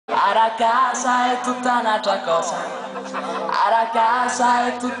a casa è tutta un'altra cosa. A casa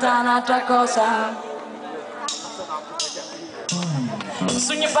è tutta un'altra cosa.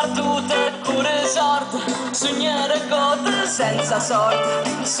 Sogni partute pure sorte, sognare cose senza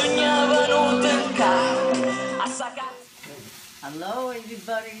sorte, sognava venute a sacca. Hello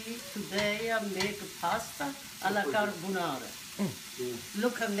everybody, today I make pasta alla carbonara.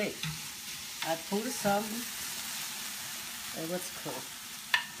 Look at me. I put some, what's it called?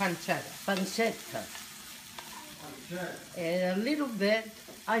 Pancetta. Pancetta. And a little bit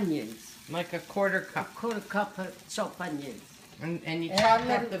onions. Like a quarter cup. A quarter cup of chopped onions. And you chop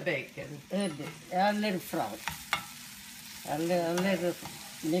up the bacon. A little fry. A little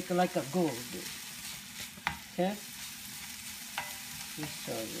make like a gold. Okay? Let me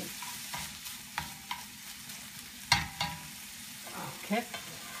show you. Okay.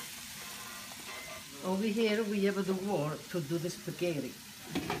 Over here we have the water to do the spaghetti.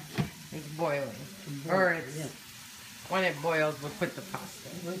 It's boiling. Or it's, when it boils, we'll put the pasta.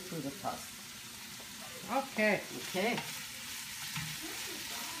 We'll put the pasta. Okay. Okay.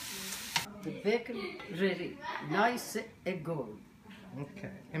 The bacon ready, nice and gold.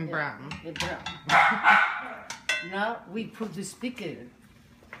 Okay. And brown. And brown. Now we put the spaghetti.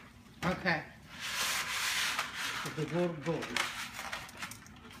 Okay. The gold.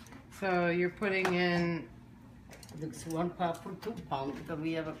 So you're putting in It's 1 pound for 2 pounds because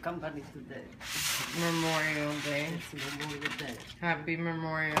we have a company today. Memorial Day. It's Memorial Day. Happy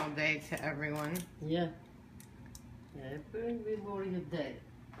Memorial Day to everyone. Yeah. Happy Memorial Day.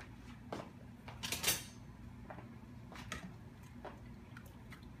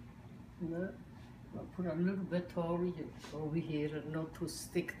 No, I'll put a little bit over here and not to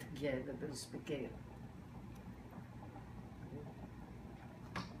stick together the spaghetti.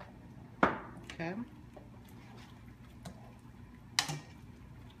 Okay.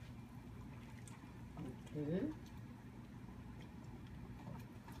 Okay.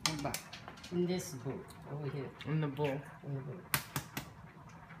 And back. In this bowl, over here. In the bowl. In the bowl.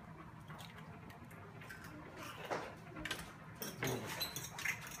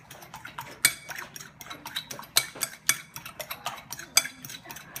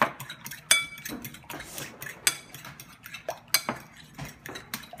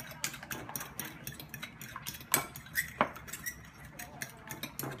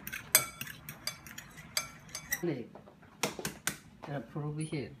 Leg. And I put over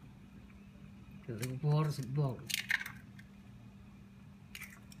here. The water's boiling.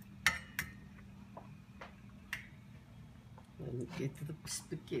 And we get to the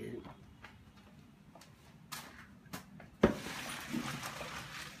spaghetti.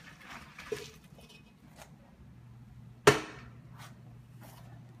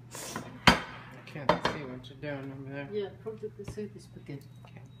 Can't see what you're doing over there. Yeah, put the spaghetti.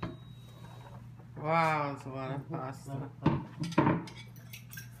 Okay. Wow, it's a lot of pasta.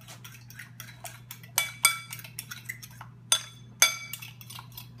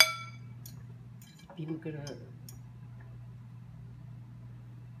 Even gonna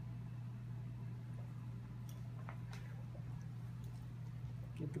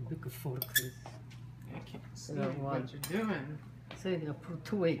get the bigger fork. I can't see No, what you're doing. So I put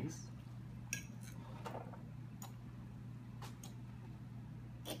 2 eggs.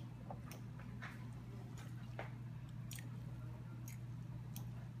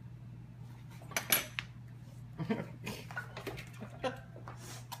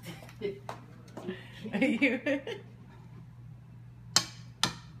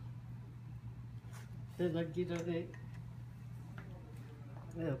 Then I get an egg.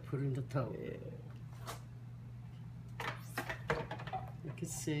 I'll put in the towel. You can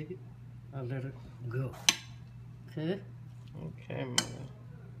see I'll let it go. Okay? Okay, mother.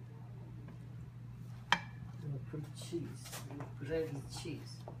 I'll put cheese. Ready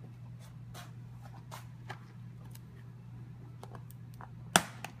cheese.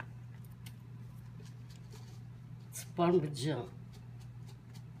 It's Parmesan.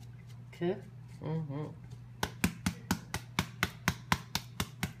 Okay? Mm-hmm.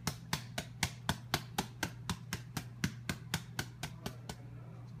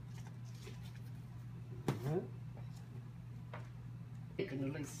 Bacon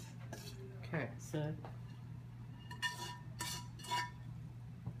release. Okay. So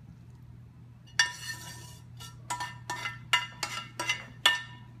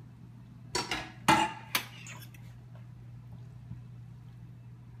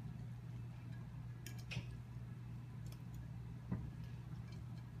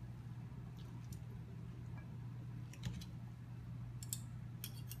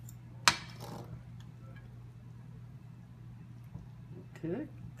Okay.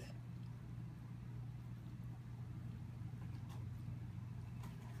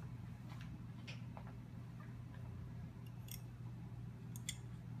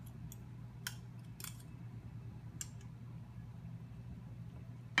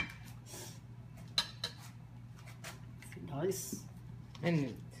 Nice. and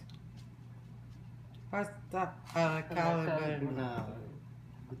neat. Pasta alla Carbonara.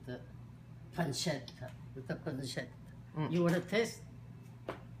 With the pancetta. With the pancetta. Mm. You want to taste?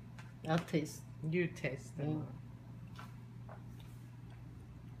 I'll taste. You taste it.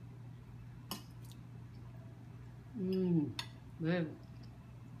 Mm. Very,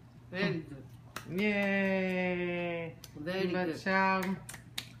 very good. Yay! Very good. Ciao.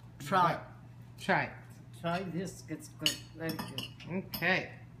 Try. Try. Try this. It's good. Very good. Okay.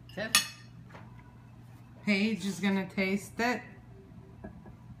 Okay. Paige is gonna taste it.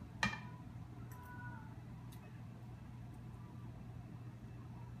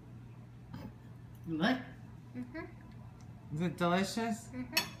 You like? Is it delicious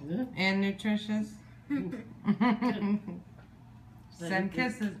Yeah. and nutritious? Send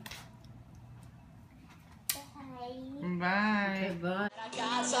kisses. Bye. Okay, bye. La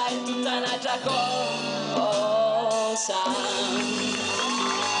casa è tutta un'altra cosa.